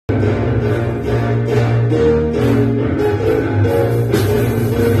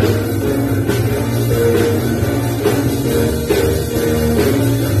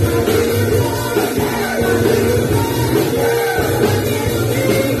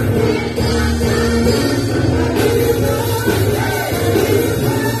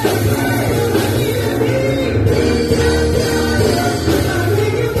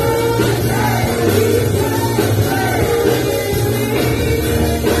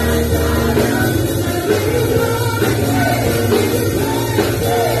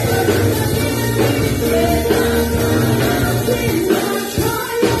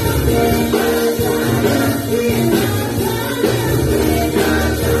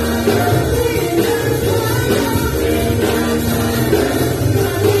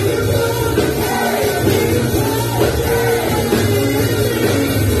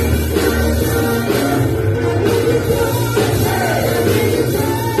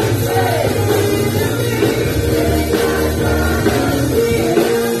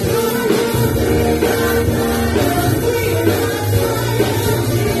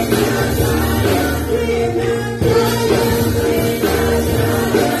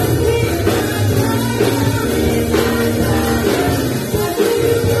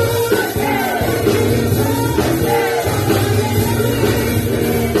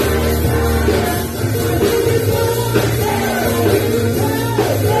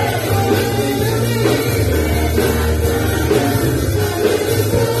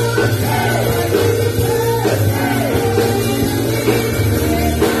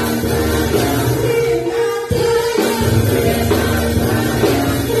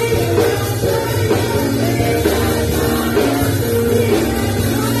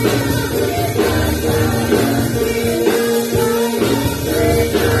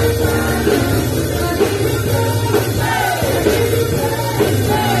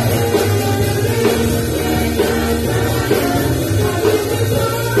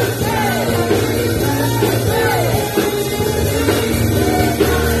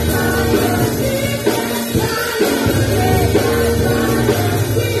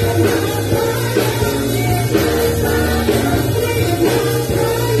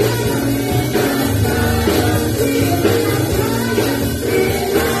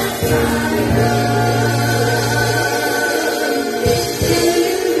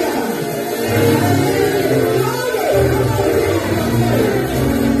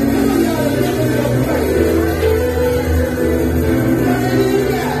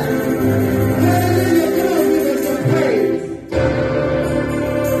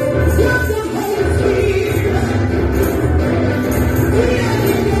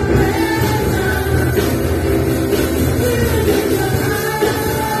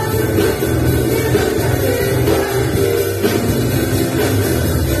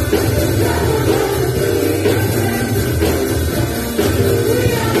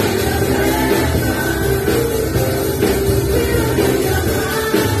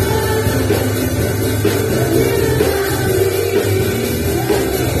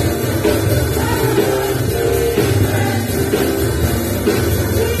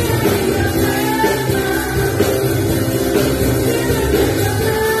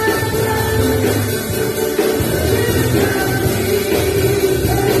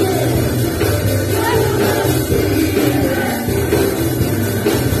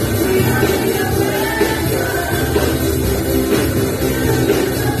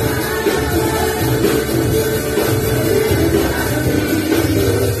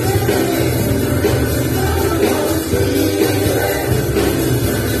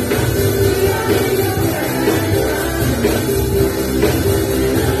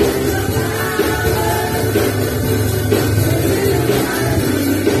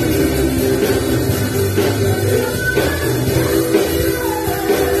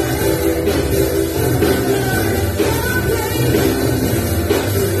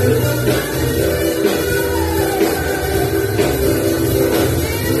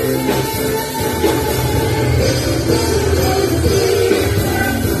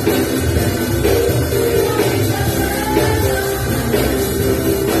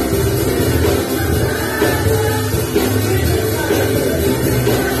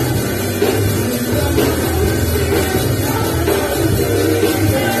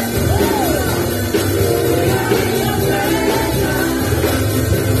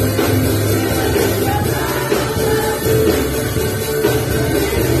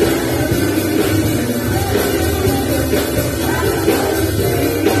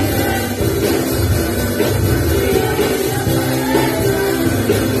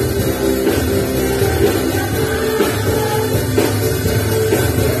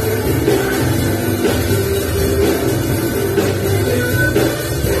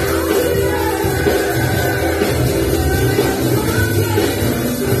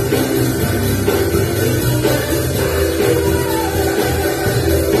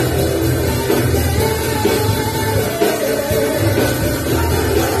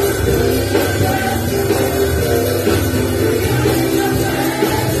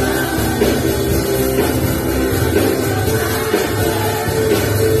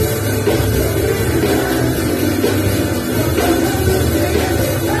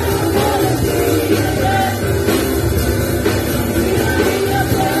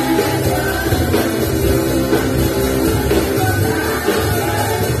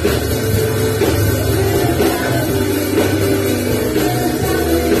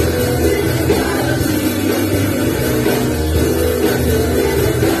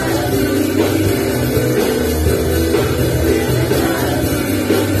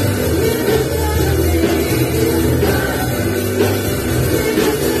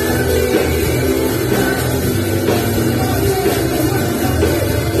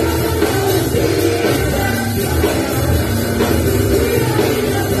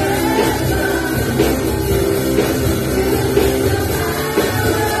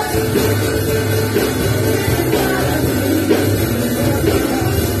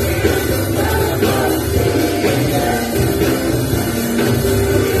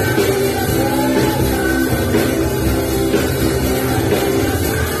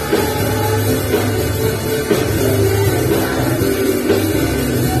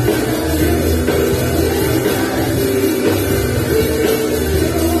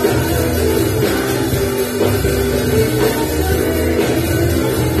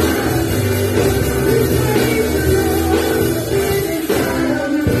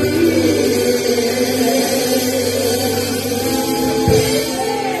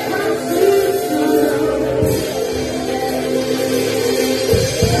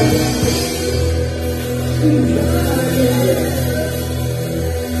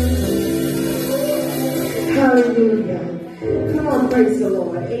Praise the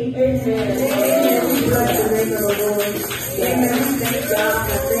Lord. Amen. Amen. Bless the name of the Lord. Amen. Thank God.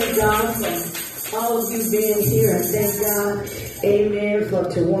 I thank God for all of you being here. I thank God. Amen. For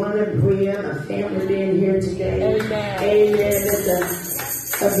Tawana, Bria, my family being here today. Amen. Amen.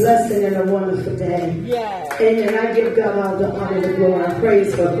 It's a blessing and a wonderful day. Yes. Amen. I give God all the honor and the glory. I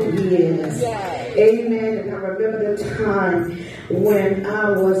praise for who He is. Yes. Amen. And I remember the time when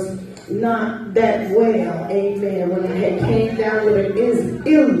I was not that well. Amen. When I had came down with an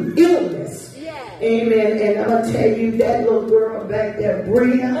illness. Amen. And I'm going to tell you, that little girl back there,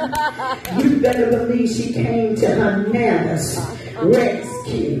 Bria, you better believe she came to her Nana's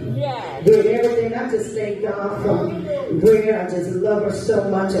rescue. Did everything. I just thank God for Bria. I just love her so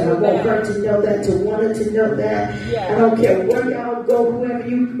much. And I want her to know that, to want her to know that. I don't care where y'all go, whoever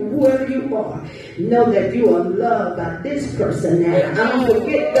you are, know that you are loved by this person now. I don't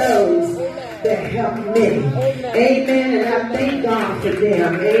forget those that helped me. Amen. And I thank God for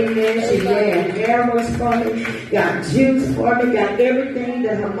them. Amen. She ran errands for me, got juice for me, got everything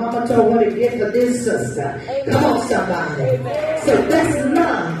that her mama told her to get for this sister. Come on, somebody. So that's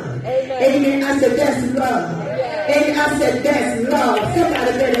love. Amen. I said, that's love. And I said, that's love.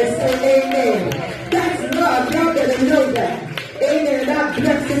 Somebody better say amen. That's love. Y'all better know that. Amen. And I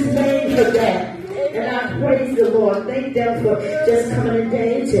bless His name for that. And I praise the Lord. Thank them for just coming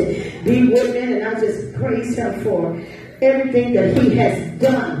today to be with me. And I just praise Him for everything that He has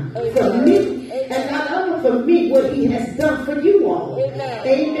done for me. And not only for me, what He has done for you all.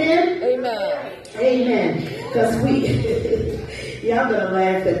 Amen. Amen. Amen. Because y'all gonna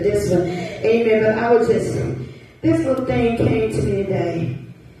laugh at this one. Amen. But I was just, this little thing came to me today.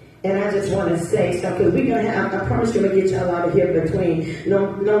 And I just want to say something. We're going to have, I promise you, I'm going to get y'all out of here between no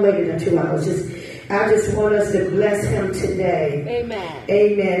later than 2 hours. I just want us to bless Him today. Amen.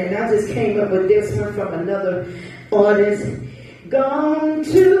 Amen. And I just came up with this one from another artist. Gone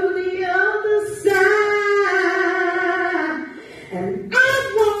to the other side. And I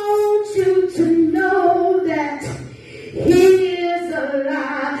want you to know that He is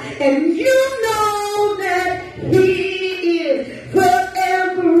alive. And you know that He is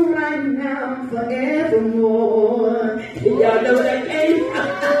forever right now, forevermore. Y'all know that came?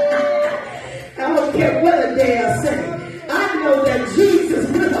 I don't care what a day I say. I know that Jesus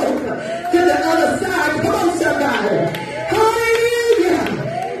went over to the other side. Come on, somebody. Hallelujah.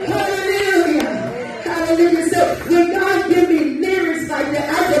 Hallelujah. Hallelujah. So when God give me lyrics like that,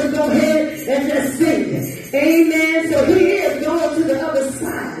 I just go ahead and just sing it. Amen. So He is going to the other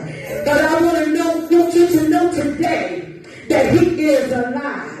side. But I want you to know today that He is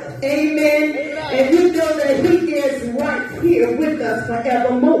alive. Amen. And you know that He is right here with us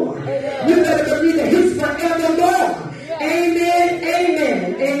forevermore. You better believe that He's forevermore. Amen.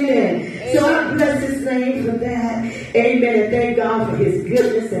 Amen. Amen. So I bless His name for that. Amen. And thank God for His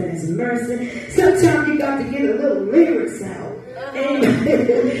goodness and His mercy. Sometimes you got to get a little lyrics out.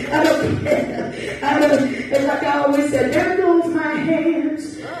 Amen. I don't care. And like I always said, there goes my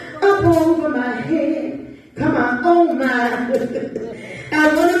hands up over my head. Come on, oh my.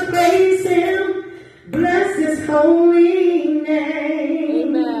 I want to praise Him, bless His holy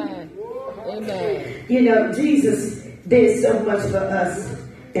name. Amen. Amen. You know, Jesus did so much for us,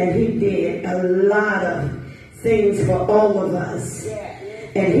 and He did a lot of things for all of us.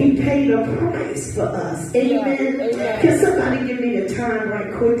 And He paid a price for us. Amen. Amen. Can somebody give me the time right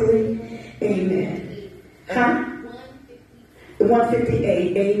quickly? Amen. Huh?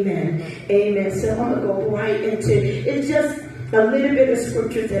 158. Amen. Amen. So I'm going to go right into it's just a little bit of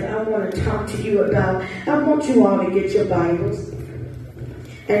scripture that I want to talk to you about. I want you all to get your Bibles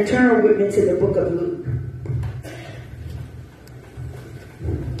and turn with me to the book of Luke.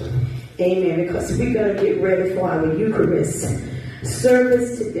 Amen. Because we're going to get ready for our Eucharist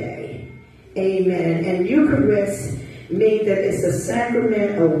service today. Amen. And Eucharist means that it's a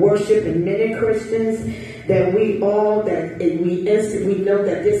sacrament of worship, and many Christians that we know that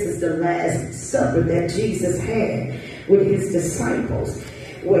this is the Last Supper that Jesus had with His disciples,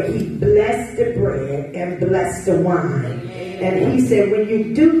 where He blessed the bread and blessed the wine. And He said, when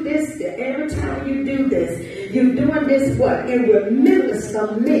you do this, every time you do this, you're doing this what? In remembrance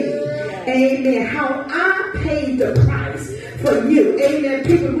of me. Amen. How I paid the price for you. Amen.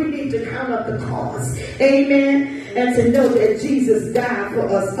 People, we need to count up the cost. Amen. And to know that Jesus died for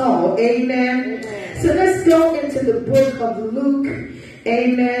us all. Amen. So let's go into the book of Luke.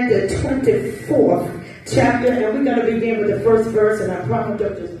 Amen. The 24th chapter. And we're going to begin with the first verse. And I promise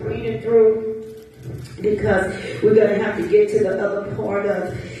I'll just read it through, because we're going to have to get to the other part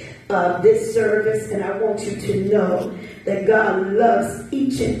of this service. And I want you to know that God loves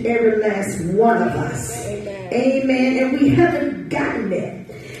each and every last one of us. Amen. Amen. And we haven't gotten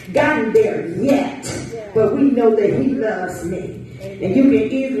there yet. But we know that he loves me. And you can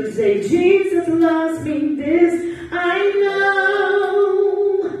easily say, Jesus loves me, this I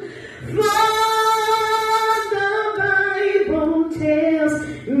know. For the Bible tells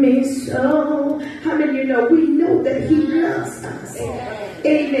me so. How many of you know we know that he loves us?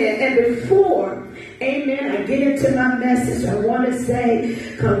 Amen. And before, amen, I get into my message, I want to say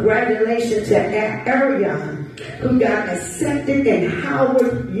congratulations to Ariane, who got accepted in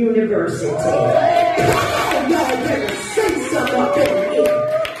Howard University. Oh, y'all better say something up in here.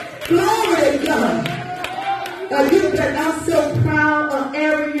 Glory to God. I'm so proud of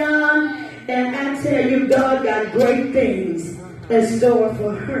Ariane, and I tell you, God got great things in store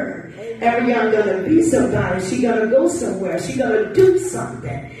for her. Ariane gonna be somebody. She gonna go somewhere. She gonna do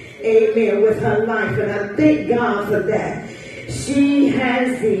something. Amen. With her life, and I thank God for that. She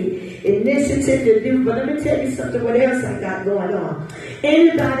has the initiative to do. But let me tell you something. What else I got going on?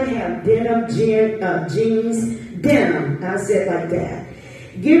 Anybody have denim jeans? Denim. I said like that.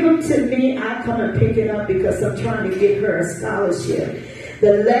 Give them to me. I come and pick it up because I'm trying to get her a scholarship.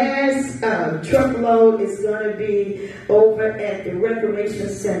 The last truckload is going to be over at the Recreation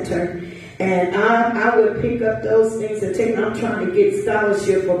Center. And I would pick up those things and take them. I'm trying to get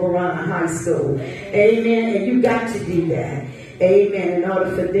scholarship for Marana High School. Amen. And you got to do that. Amen. In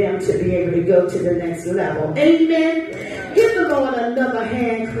order for them to be able to go to the next level. Amen. Give the Lord another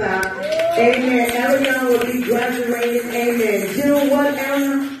hand clap. Amen. Ariana will be graduating. Amen. June what,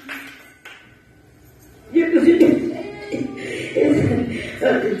 Ariana?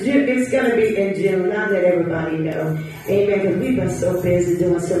 It's going to be in June. I'll let everybody know. Amen. Because we've been so busy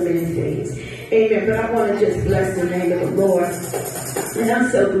doing so many things. Amen. But I want to just bless the name of the Lord. And I'm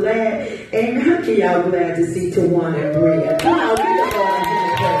so glad. Amen. How can y'all glad to see Tawana and Bria? Come on, give the Lord a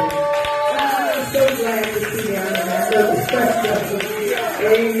hand. I'm so glad to see them. I know the stuff.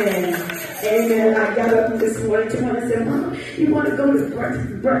 Amen. Amen. I got up this morning. Tawana said, Mom, you want to go to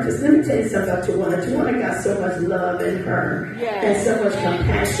breakfast? Let me tell you something about Tawana. Tawana got so much love in her and so much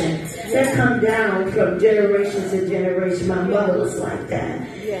compassion that come down from generation to generation. My mother was like that.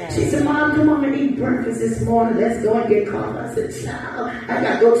 She said, Mom, come on and eat breakfast this morning. Let's go and get coffee. I said, child, I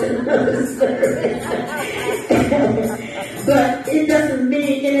got to go to another service. But it doesn't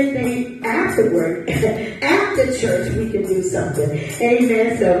mean anything afterward. After church, we can do something.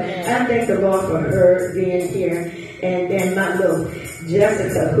 Amen. So I thank the Lord for her being here. And then my little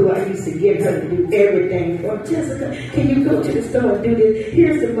Jessica, who I used to give her to do everything for. Jessica, can you go to the store and do this?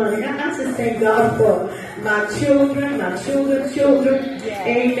 Here's the money. I just thank God for my children, children.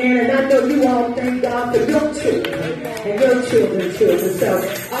 Amen. And I know you all thank God for your children and your children. So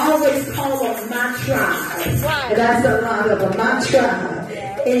I always call them my tribe. And that's a lot of them, my tribe.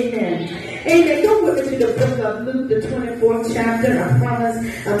 Amen. Amen. Go with me to the book of Luke, the 24th chapter. I promise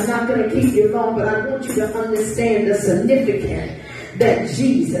I'm not going to keep you long, but I want you to understand the significance that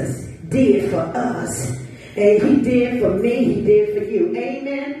Jesus did for us. And he did for me, he did for you.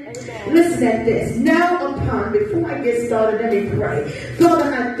 Amen. Listen at this. Now before I get started, let me pray.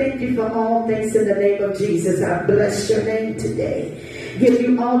 Father, I thank you for all things in the name of Jesus. I bless your name today. Give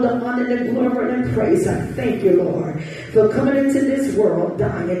you all the honor and glory and praise. I thank you, Lord, for coming into this world,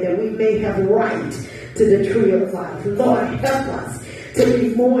 dying, that we may have right to the tree of life. Lord, help us to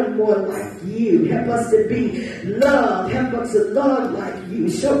be more and more like you. Help us to be loved. Help us to love like you.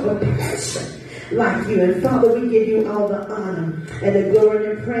 Show compassion like you. And Father, we give you all the honor and the glory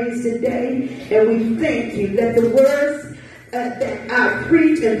and praise today. And we thank you that the words that I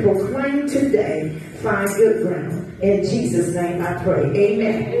preach and proclaim today find good ground. In Jesus' name I pray.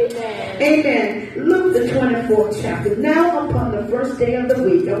 Amen. Amen. Amen. Luke the 24th chapter. Now upon the first day of the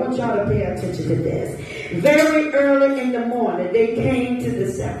week, I want y'all to pay attention to this. Very early in the morning, they came to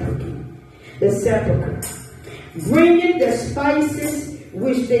the sepulchre, bringing the spices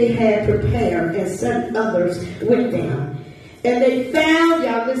which they had prepared, and sent others with them. And they found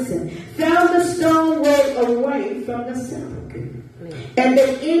the stone rolled away from the sepulchre. And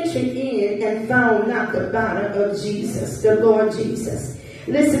they entered in and found not the body of Jesus, the Lord Jesus.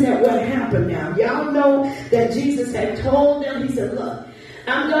 Listen at what happened now. Y'all know that Jesus had told them, he said, look,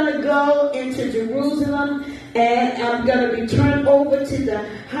 I'm going to go into Jerusalem and I'm going to be turned over to the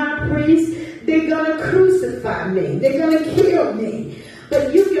high priest. They're going to crucify me. They're going to kill me.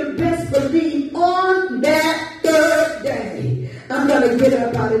 But you can best believe on that third day, I'm going to get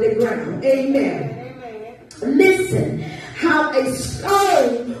up out of the ground. Amen. Listen. How a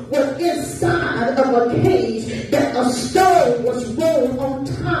stone was inside of a cage, that a stone was rolled on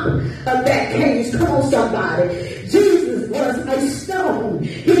top of that cage. Come on, somebody. Jesus was a stone.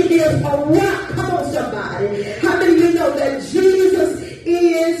 He is a rock. Come Come on, somebody. How many of you know that Jesus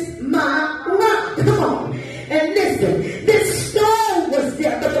is my rock? Come on. And listen, this stone was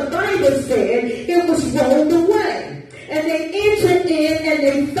there, but the Bible said it was rolled away. And they entered in and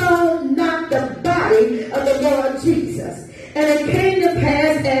they found not the body of the Lord Jesus. And it came to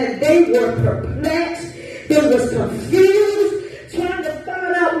pass as they were perplexed, they was confused, trying to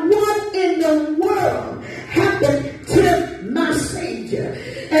find out what in the world happened to my Savior.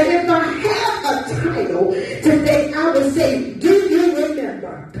 And if I have a title today, I would say, do you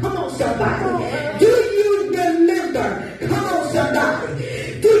remember? Come on, somebody. Do you remember? Come on,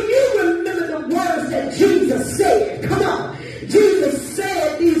 somebody. Do you remember the words that Jesus said? Come on. Jesus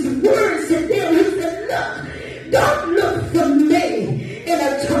said these words to them. He said, look, don't look for me in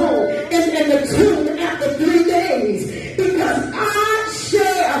a tomb, in the tomb after 3 days, because I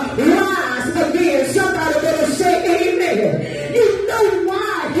shall rise again. Somebody better say amen. You know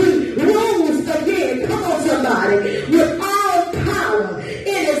why he rose again. Come on, somebody. With all power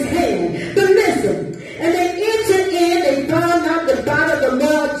in his hand. But listen, and they entered in, they found out the body of the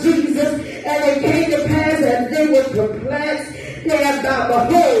Lord Jesus, and they came to pass as they were perplexed. Thereby,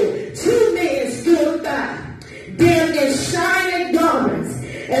 behold, 2 men stood by, them in shining garments.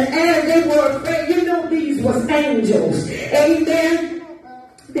 And as they were afraid, you know these was angels. Amen.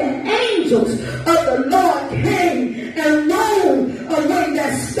 The angels of the Lord came and rolled away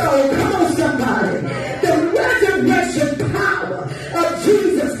that stone. Come on, somebody. The resurrection power of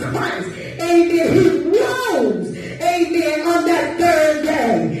Jesus Christ. Amen. He rose. Amen. On that 3rd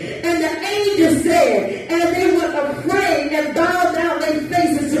day. And the angels said, and they were afraid and bowed down their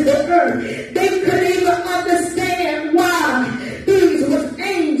faces to the earth. They couldn't even understand why these was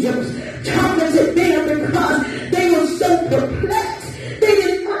angels talking to them, because they were so perplexed. They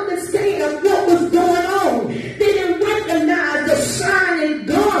didn't understand what was going on. They didn't recognize the shining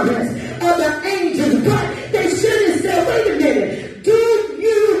garments of the angels. But they should have said, wait a minute, do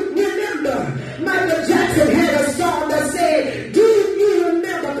you remember? Michael Jackson had a song that said, do you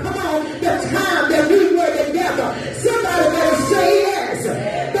remember? Come on, the time that we were together. Somebody better say yes.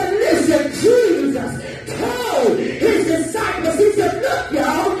 But listen, Jesus told his disciples, he said, look,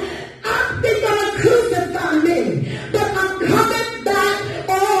 y'all, I think I'm gonna crucify me, but I'm coming back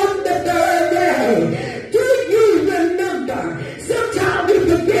on the 3rd day. Do you remember? Sometimes we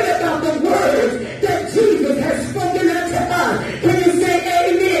forget about the words that Jesus has spoken unto us. Can you say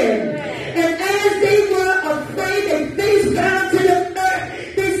amen? And as they were afraid, they faced down to the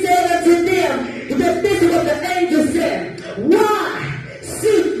earth. They said unto them, that this is what the angel said, why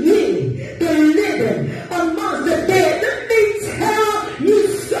seek ye the living amongst the dead? Let me tell you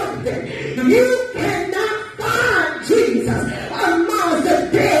something. You cannot find Jesus amongst the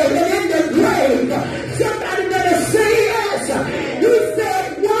dead and in the grave. Somebody better say yes. He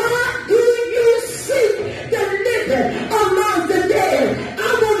said, why do you seek the living amongst the dead? I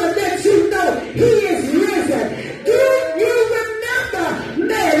want to let you know he is risen. Do you remember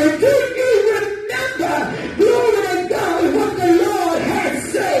Mary? Do you remember, glory to God, what the Lord had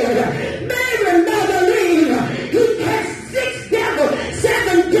said? Mary Magdalene, he cast 6 devils,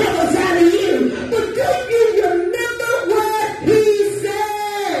 7 devils out of you. But do you remember what he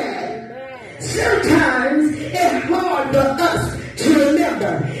said? Sometimes it's hard for us to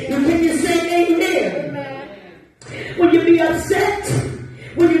remember. And can you say amen? When you be upset,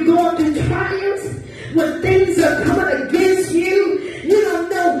 when you're going through trials, when things are coming